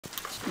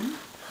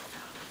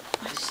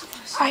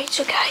Alright,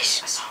 so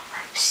guys,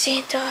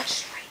 Santa,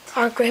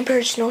 our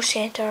grandparents know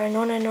Santa, our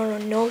Nona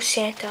know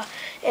Santa,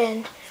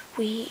 and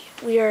we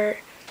are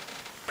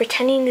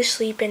pretending to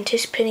sleep,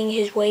 anticipating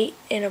his wait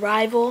and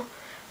arrival.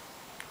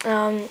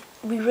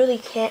 We really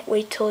can't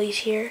wait till he's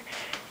here.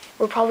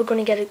 We're probably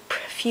going to get a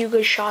few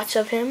good shots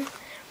of him.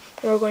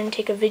 We're going to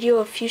take a video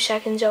of a few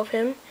seconds of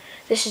him.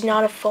 This is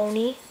not a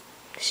phony.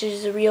 This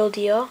is the real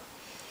deal.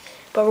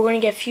 But we're going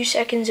to get a few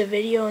seconds of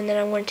video, and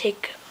then I'm going to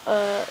take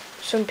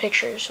some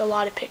pictures, a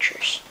lot of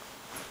pictures.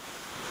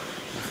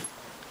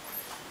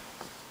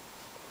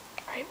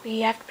 Alright,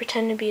 we have to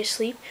pretend to be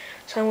asleep,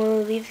 so I'm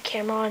going to leave the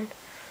camera on,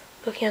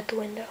 looking out the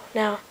window.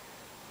 Now,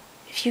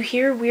 if you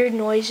hear weird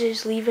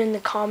noises, leave it in the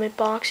comment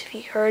box if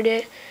you heard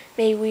it.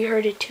 Maybe we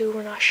heard it too,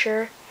 we're not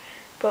sure.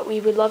 But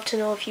we would love to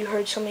know if you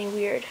heard something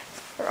weird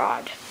or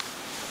odd.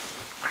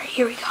 Alright,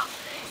 here we go.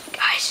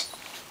 Guys,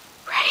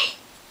 ready?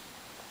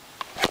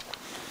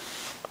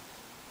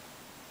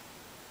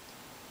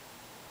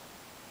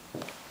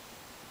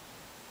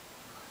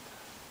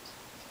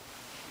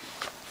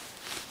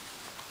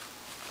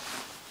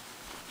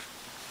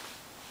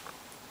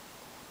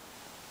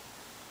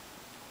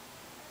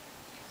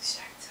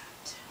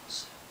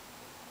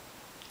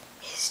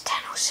 It's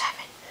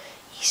 10:07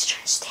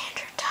 Eastern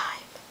Standard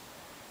Time.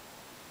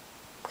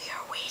 We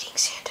are waiting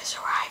Santa's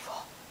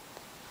arrival.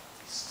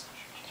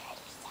 Saturday,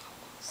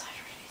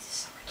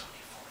 December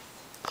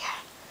 24th. Yeah,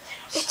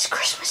 it's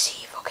Christmas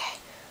Eve, okay?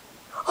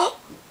 Oh,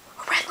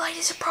 a red light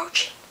is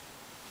approaching.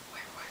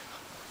 Where?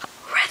 A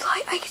red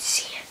light, I can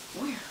see it.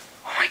 Where?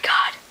 Oh my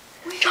God.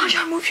 Where?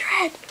 John, move your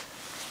head.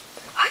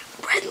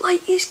 Red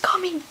light is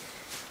coming.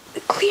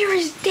 Clear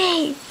as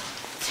day.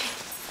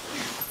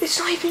 It's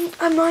not even,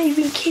 I'm not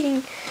even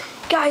kidding.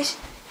 Guys,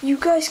 you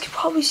guys can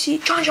probably see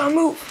it. John,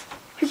 move.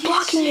 You're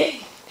blocking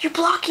it. You're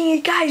blocking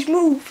it, guys,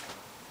 move.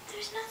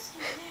 There's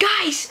nothing there.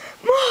 Guys,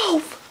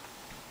 move.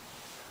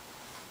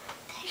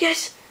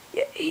 Yes,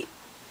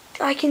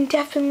 I can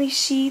definitely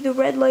see the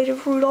red light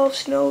of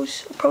Rudolph's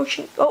nose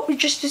approaching. Oh, it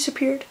just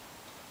disappeared.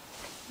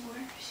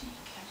 Where is he?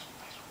 I don't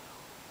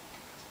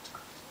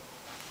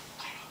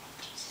know.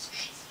 Jesus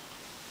Christ.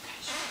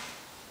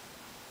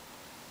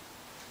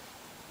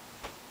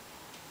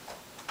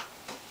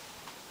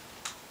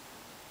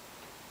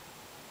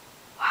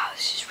 Wow,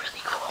 this is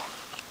really cool.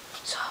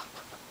 So,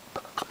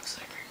 Looks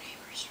like our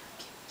neighbors are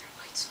keeping their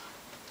lights on.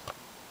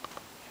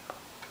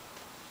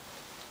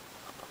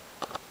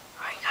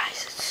 alright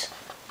guys,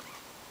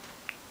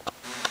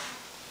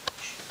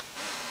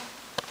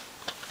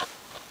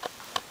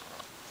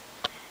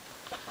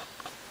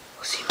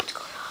 we'll see what's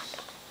going on.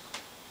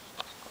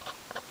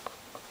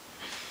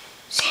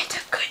 Santa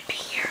could be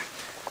here.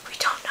 We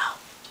don't know.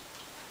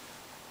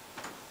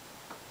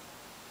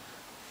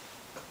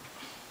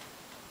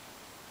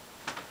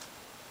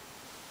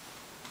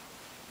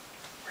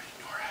 Where did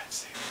Nora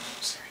say he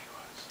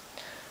was?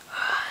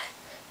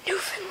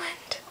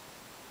 Newfoundland.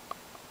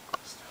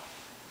 Still.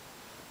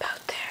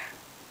 About there.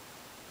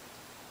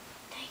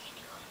 Hey, can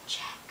you go and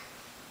check?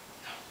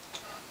 No,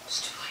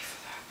 it's too late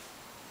for that.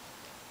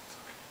 It's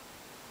okay.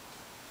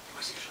 It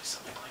was usually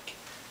something like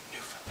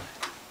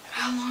Newfoundland.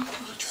 How long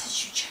ago did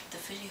you check the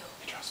video?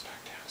 He drops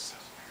back down to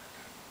South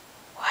America.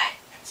 What?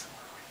 And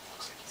somewhere when it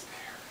looks like he's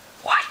there,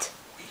 What?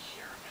 we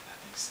hear him and then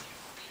they see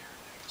him up here and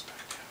then he goes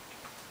back down.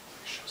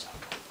 He shows up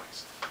both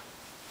places.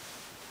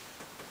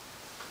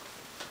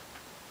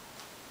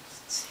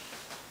 Let's see.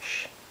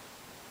 Shh.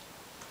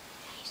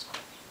 Yeah, he's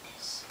holding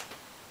this.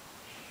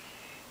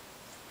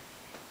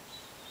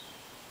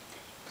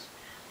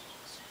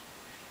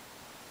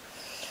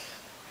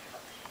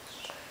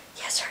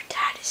 Yes, our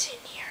dad is in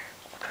here.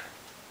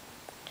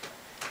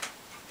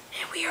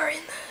 And we are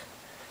in the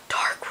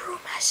dark room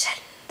as said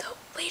in the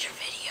later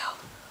video.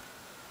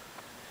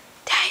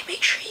 Dad,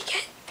 make sure you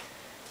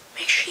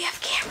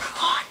have camera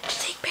on to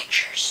take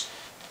pictures.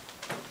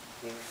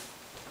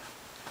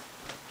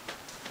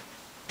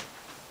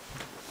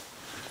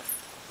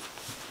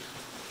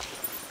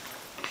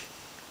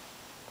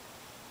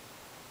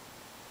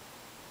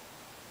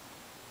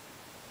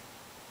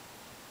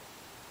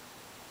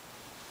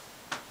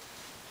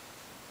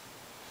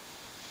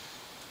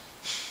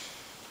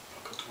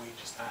 Uncle Dwayne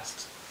just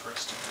asks for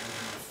us to bring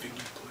him a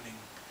figgy pudding.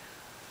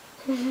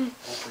 Oh,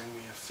 bring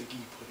me a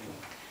figgy pudding.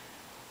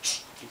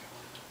 You got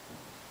one?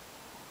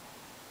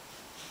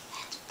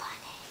 That's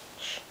funny.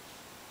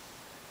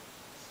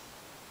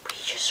 We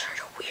just heard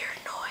a weird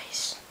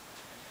noise.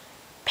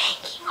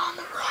 Banging on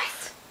the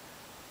roof.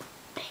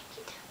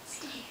 Becky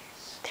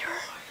downstairs. There were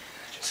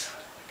That just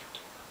sounded like a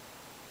door.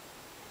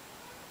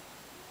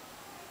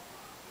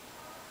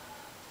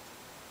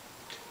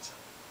 Didn't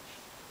sound like much.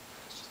 It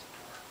was just a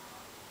door.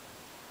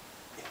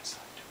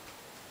 Inside.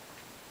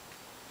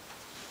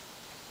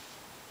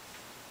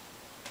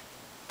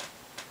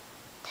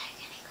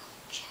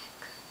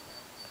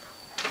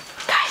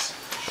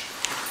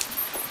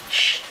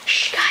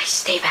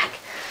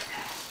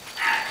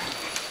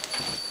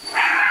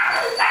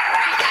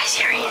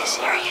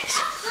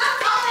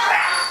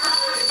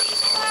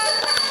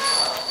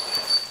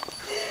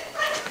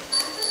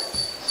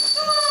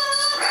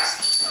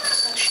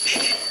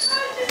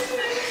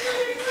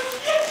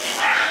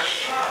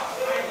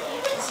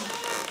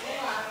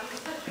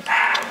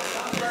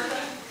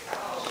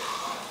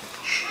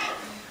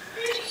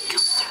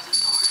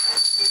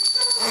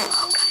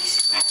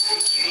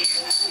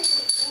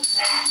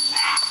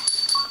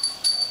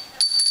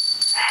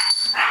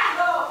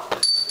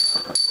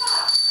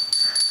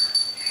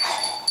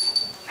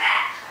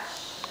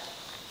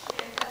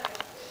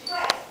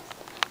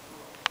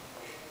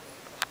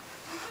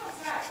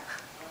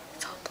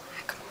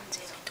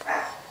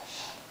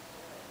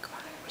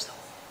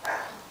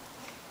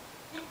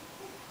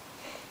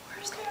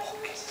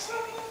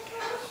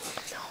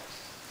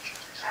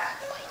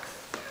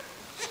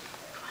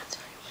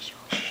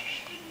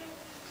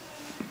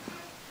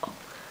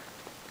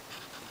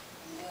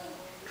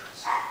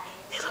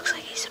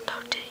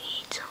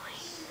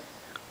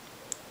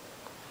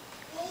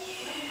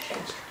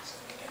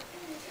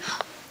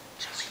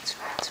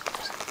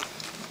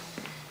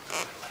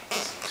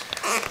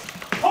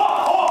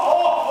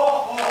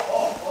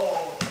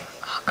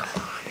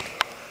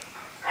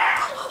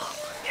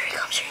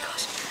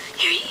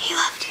 Here, he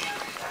left.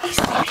 He's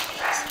leaving.